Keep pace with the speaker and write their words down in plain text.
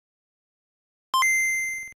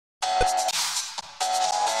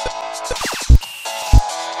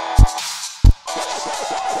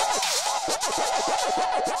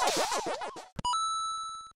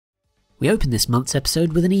We open this month's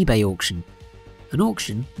episode with an eBay auction. An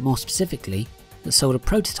auction, more specifically, that sold a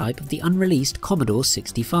prototype of the unreleased Commodore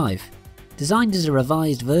 65. Designed as a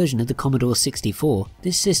revised version of the Commodore 64,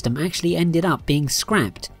 this system actually ended up being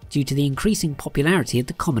scrapped due to the increasing popularity of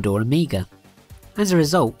the Commodore Amiga. As a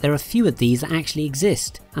result, there are few of these that actually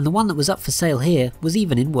exist, and the one that was up for sale here was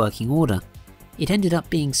even in working order. It ended up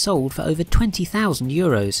being sold for over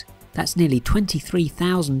 €20,000, that's nearly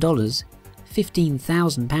 $23,000,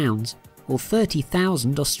 £15,000, or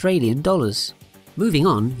 30,000 Australian dollars. Moving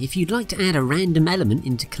on, if you'd like to add a random element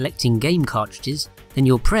into collecting game cartridges, then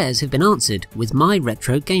your prayers have been answered with my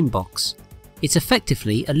Retro Game Box. It's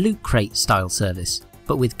effectively a loot crate style service,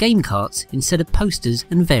 but with game carts instead of posters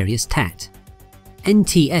and various tat.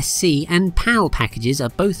 NTSC and PAL packages are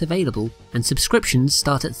both available, and subscriptions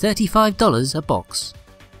start at $35 a box.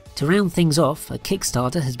 To round things off, a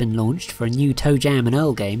Kickstarter has been launched for a new ToeJam and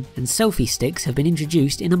Earl game, and selfie sticks have been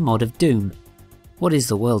introduced in a mod of Doom. What is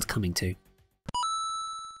the world coming to?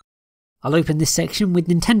 I'll open this section with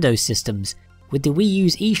Nintendo systems, with the Wii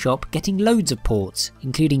U's eShop getting loads of ports,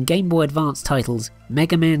 including Game Boy Advance titles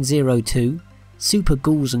Mega Man 02, Super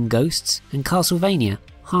Ghouls and Ghosts, and Castlevania,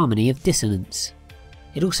 Harmony of Dissonance.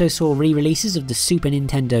 It also saw re-releases of the Super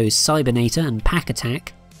Nintendo's Cybernator and Pack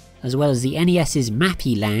Attack, as well as the NES's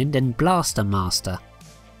Mappy Land and Blaster Master.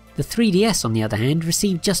 The 3DS on the other hand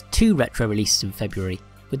received just 2 retro releases in February,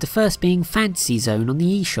 with the first being Fantasy Zone on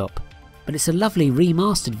the eShop, but it's a lovely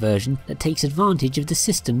remastered version that takes advantage of the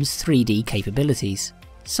system's 3D capabilities.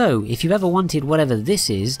 So if you've ever wanted whatever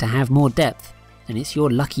this is to have more depth, then it's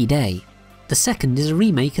your lucky day. The second is a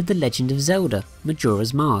remake of The Legend of Zelda,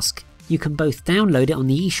 Majora's Mask. You can both download it on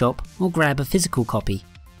the eShop or grab a physical copy.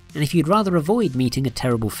 And if you'd rather avoid meeting a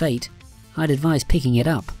terrible fate, I'd advise picking it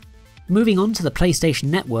up. Moving on to the PlayStation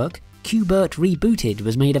Network, Q*bert Rebooted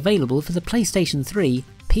was made available for the PlayStation 3,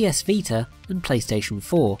 PS Vita and PlayStation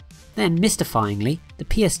 4. Then, mystifyingly, the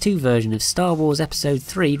PS2 version of Star Wars Episode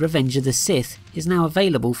 3 Revenge of the Sith is now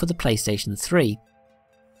available for the PlayStation 3.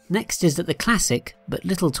 Next is that the classic, but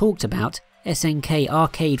little talked about, SNK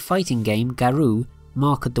arcade fighting game Garou,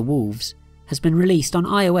 Mark of the Wolves, has been released on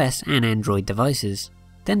iOS and Android devices.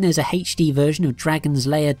 Then there's a HD version of Dragon's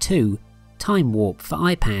Lair 2, Time Warp for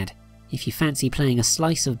iPad, if you fancy playing a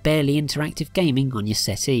slice of barely interactive gaming on your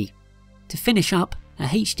settee. To finish up, a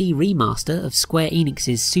HD remaster of Square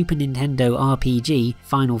Enix's Super Nintendo RPG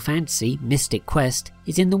Final Fantasy Mystic Quest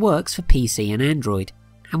is in the works for PC and Android,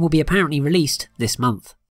 and will be apparently released this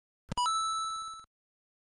month.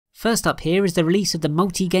 First up here is the release of the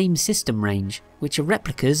multi-game system range, which are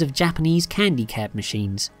replicas of Japanese candy cab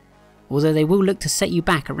machines, although they will look to set you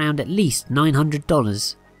back around at least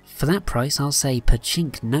 $900. For that price I'll say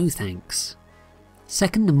pachink no thanks.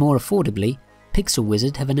 Second, and more affordably, Pixel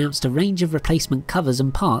Wizard have announced a range of replacement covers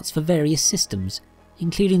and parts for various systems,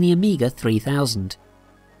 including the Amiga 3000.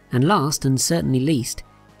 And last and certainly least,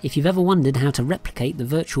 if you've ever wondered how to replicate the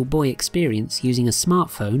Virtual Boy experience using a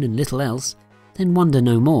smartphone and little else, then wonder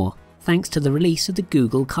no more, thanks to the release of the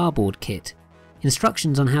Google Cardboard Kit.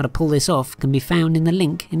 Instructions on how to pull this off can be found in the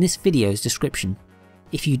link in this video's description.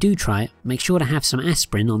 If you do try it, make sure to have some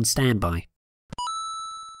aspirin on standby.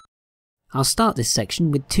 I'll start this section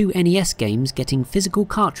with 2 NES games getting physical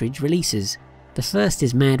cartridge releases. The first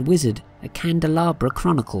is Mad Wizard, a Candelabra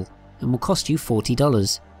Chronicle, and will cost you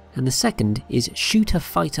 $40. And the second is Shooter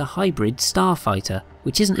Fighter Hybrid Starfighter,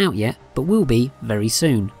 which isn't out yet, but will be very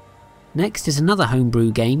soon. Next is another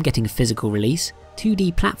homebrew game getting a physical release,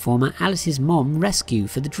 2D platformer Alice's Mom Rescue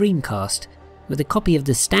for the Dreamcast, with a copy of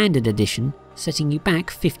the standard edition setting you back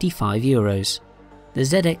 €55. The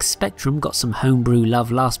ZX Spectrum got some homebrew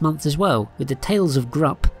love last month as well, with the Tales of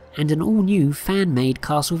Grupp and an all-new fan-made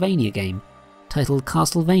Castlevania game, titled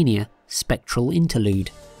Castlevania Spectral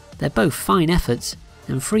Interlude. They're both fine efforts,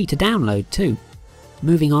 and free to download too.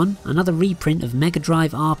 Moving on, another reprint of Mega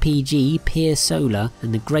Drive RPG Pier Solar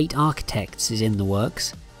and the Great Architects is in the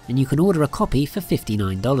works, and you can order a copy for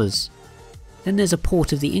 $59. Then there's a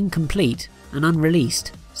port of the incomplete and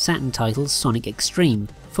unreleased Saturn title Sonic Extreme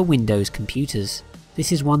for Windows computers.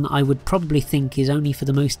 This is one that I would probably think is only for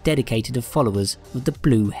the most dedicated of followers of the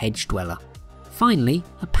Blue Hedge Dweller. Finally,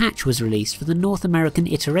 a patch was released for the North American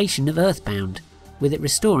iteration of Earthbound, with it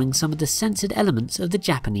restoring some of the censored elements of the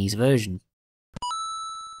Japanese version.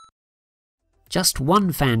 Just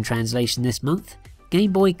one fan translation this month,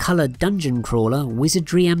 Game Boy Color dungeon crawler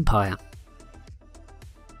Wizardry Empire.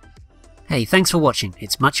 Hey, thanks for watching,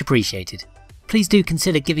 it's much appreciated. Please do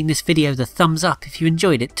consider giving this video the thumbs up if you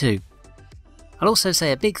enjoyed it too. I'll also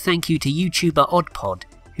say a big thank you to YouTuber Oddpod,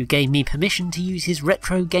 who gave me permission to use his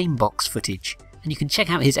retro game box footage, and you can check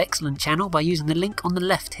out his excellent channel by using the link on the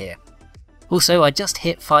left here. Also, I just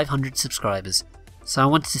hit 500 subscribers, so I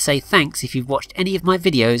wanted to say thanks if you've watched any of my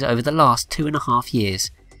videos over the last 2.5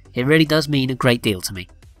 years. It really does mean a great deal to me.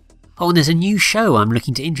 Oh, and there's a new show I'm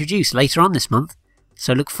looking to introduce later on this month,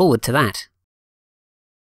 so look forward to that.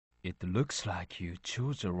 It looks like you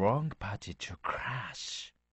chose the wrong party to crash.